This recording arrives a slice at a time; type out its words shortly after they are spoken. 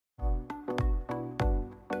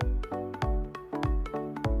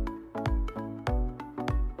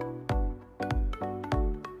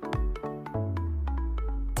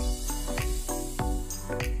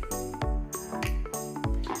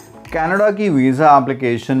Canada की visa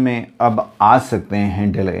application में अब आ सकते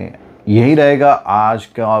हैं डिले। यही रहेगा आज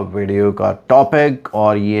का वीडियो का टॉपिक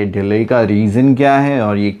और ये डिले का रीज़न क्या है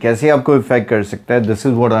और ये कैसे आपको इफेक्ट कर सकता है। This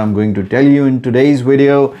is what I am going to tell you in today's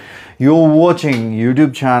video. You are watching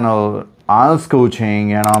YouTube channel IELTS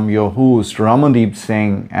Coaching and I'm your host Ramandeep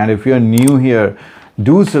Singh, and if you are new here,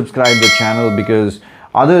 do subscribe the channel because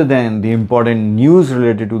other than the important news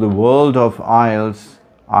related to the world of IELTS,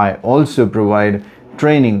 I also provide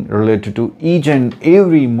training related to each and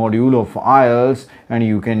every module of IELTS, and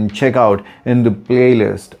you can check out in the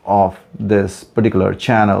playlist of this particular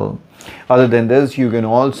channel. Other than this, you can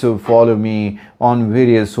also follow me on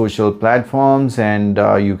various social platforms, and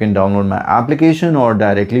you can download my application or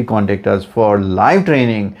directly contact us for live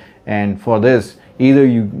training. And for this, either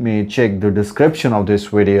you may check the description of this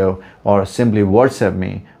video or simply WhatsApp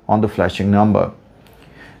me on the flashing number.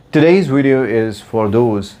 Today's video is for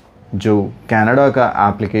those जो Canada का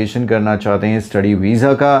application करना चाहते हैं study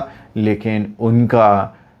visa का, लेकिन उनका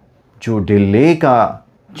जो delay का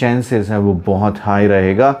चांसेस है वो बहुत हाई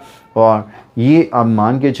रहेगा। और ये आप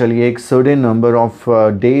मान के चलिए एक सर्टेन नंबर ऑफ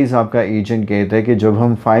डेज़ आपका एजेंट कहता है कि जब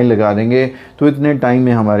हम फाइल लगा देंगे तो इतने टाइम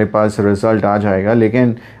में हमारे पास रिज़ल्ट आ जाएगा,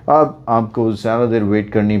 लेकिन अब आपको ज़्यादा देर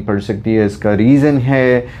वेट करनी पड़ सकती है। इसका रीज़न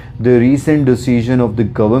है the recent decision of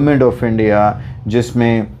the government of India,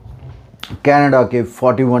 जिसमें कनाडा के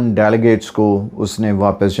 41 डेलीगेट्स को उसने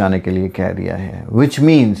वापस जाने के लिए कह दिया है। विच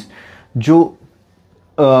मीन्स जो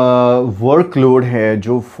वर्कलोड है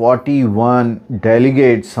जो 41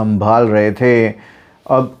 डेलीगेट संभाल रहे थे,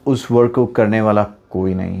 अब उस वर्क को करने वाला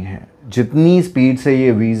कोई नहीं है। जितनी स्पीड से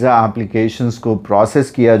ये वीज़ा एप्लीकेशंस को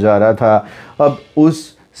प्रोसेस किया जा रहा था, अब उस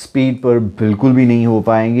स्पीड पर बिल्कुल भी नहीं हो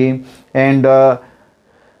पाएंगे। एंड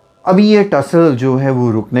अभी ये टसल जो है वो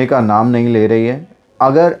रुकने का नाम नहीं ले रही है।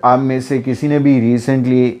 अगर आप में से किसी ने भी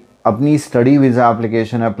रिसेंटली अपनी स्टडी वीज़ा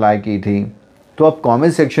एप्लीकेशन अप्लाई की थी, तो आप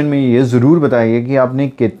कमेंट सेक्शन में ये ज़रूर बताइए कि आपने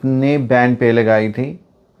कितने बैंड पे लगाई थी,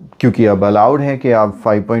 क्योंकि अब अलाउड है कि आप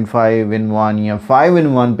 5.5 in 1 या 5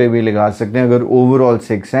 in 1 पे भी लगा सकते हैं। अगर ओवरऑल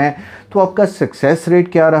 6 हैं तो आपका सक्सेस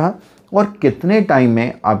रेट क्या रहा और कितने टाइम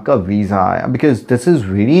में आपका वीज़ा आया, because this is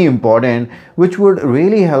very important which would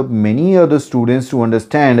really help many other students to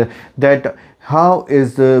understand that how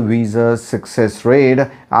is the visa success rate,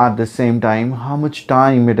 at the same time how much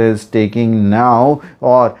time it is taking now।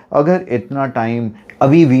 और अगर इतना time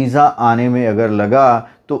अभी visa आने में अगर लगा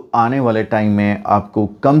तो आने वाले टाइम में आपको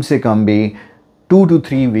कम से कम भी 2 to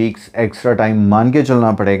 3 weeks एक्स्ट्रा टाइम मान के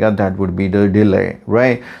चलना पड़ेगा। That would be the delay,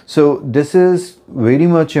 right. So this is very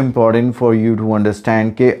much important for you to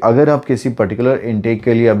understand कि अगर आप किसी पर्टिकुलर इनटेक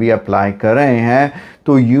के लिए अभी अप्लाई कर रहे हैं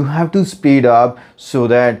तो you have to speed up so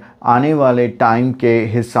that आने वाले टाइम के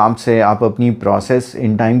हिसाब से आप अपनी प्रोसेस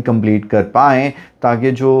इन टाइम कंप्लीट कर पाएँ,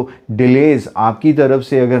 ताकि जो डिलेज़ आपकी तरफ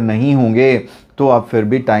से अगर नहीं होंगे तो आप फिर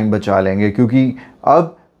भी टाइम बचा लेंगे। क्योंकि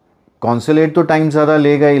अब कॉन्सुलेट तो टाइम ज़्यादा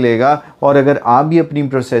लेगा ही लेगा, और अगर आप भी अपनी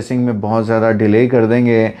प्रोसेसिंग में बहुत ज़्यादा डिले कर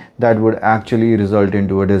देंगे, that would actually result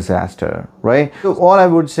into a disaster, right. So all I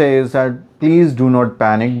would say is that please do not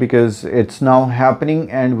panic because it's now happening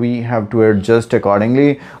and we have to adjust accordingly.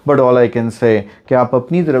 But all I can say कि आप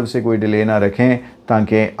अपनी तरफ से कोई delay ना रखें,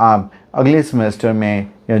 ताकि आप अगले सेमेस्टर में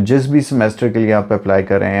या जिस भी सेमेस्टर के लिए आप अप्लाई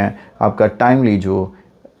कर रहे हैं, आपका टाइमली जो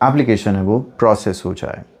एप्लीकेशन है वो प्रोसेस हो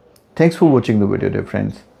जाए। Thanks for watching the video, dear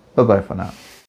friends. Bye bye for now.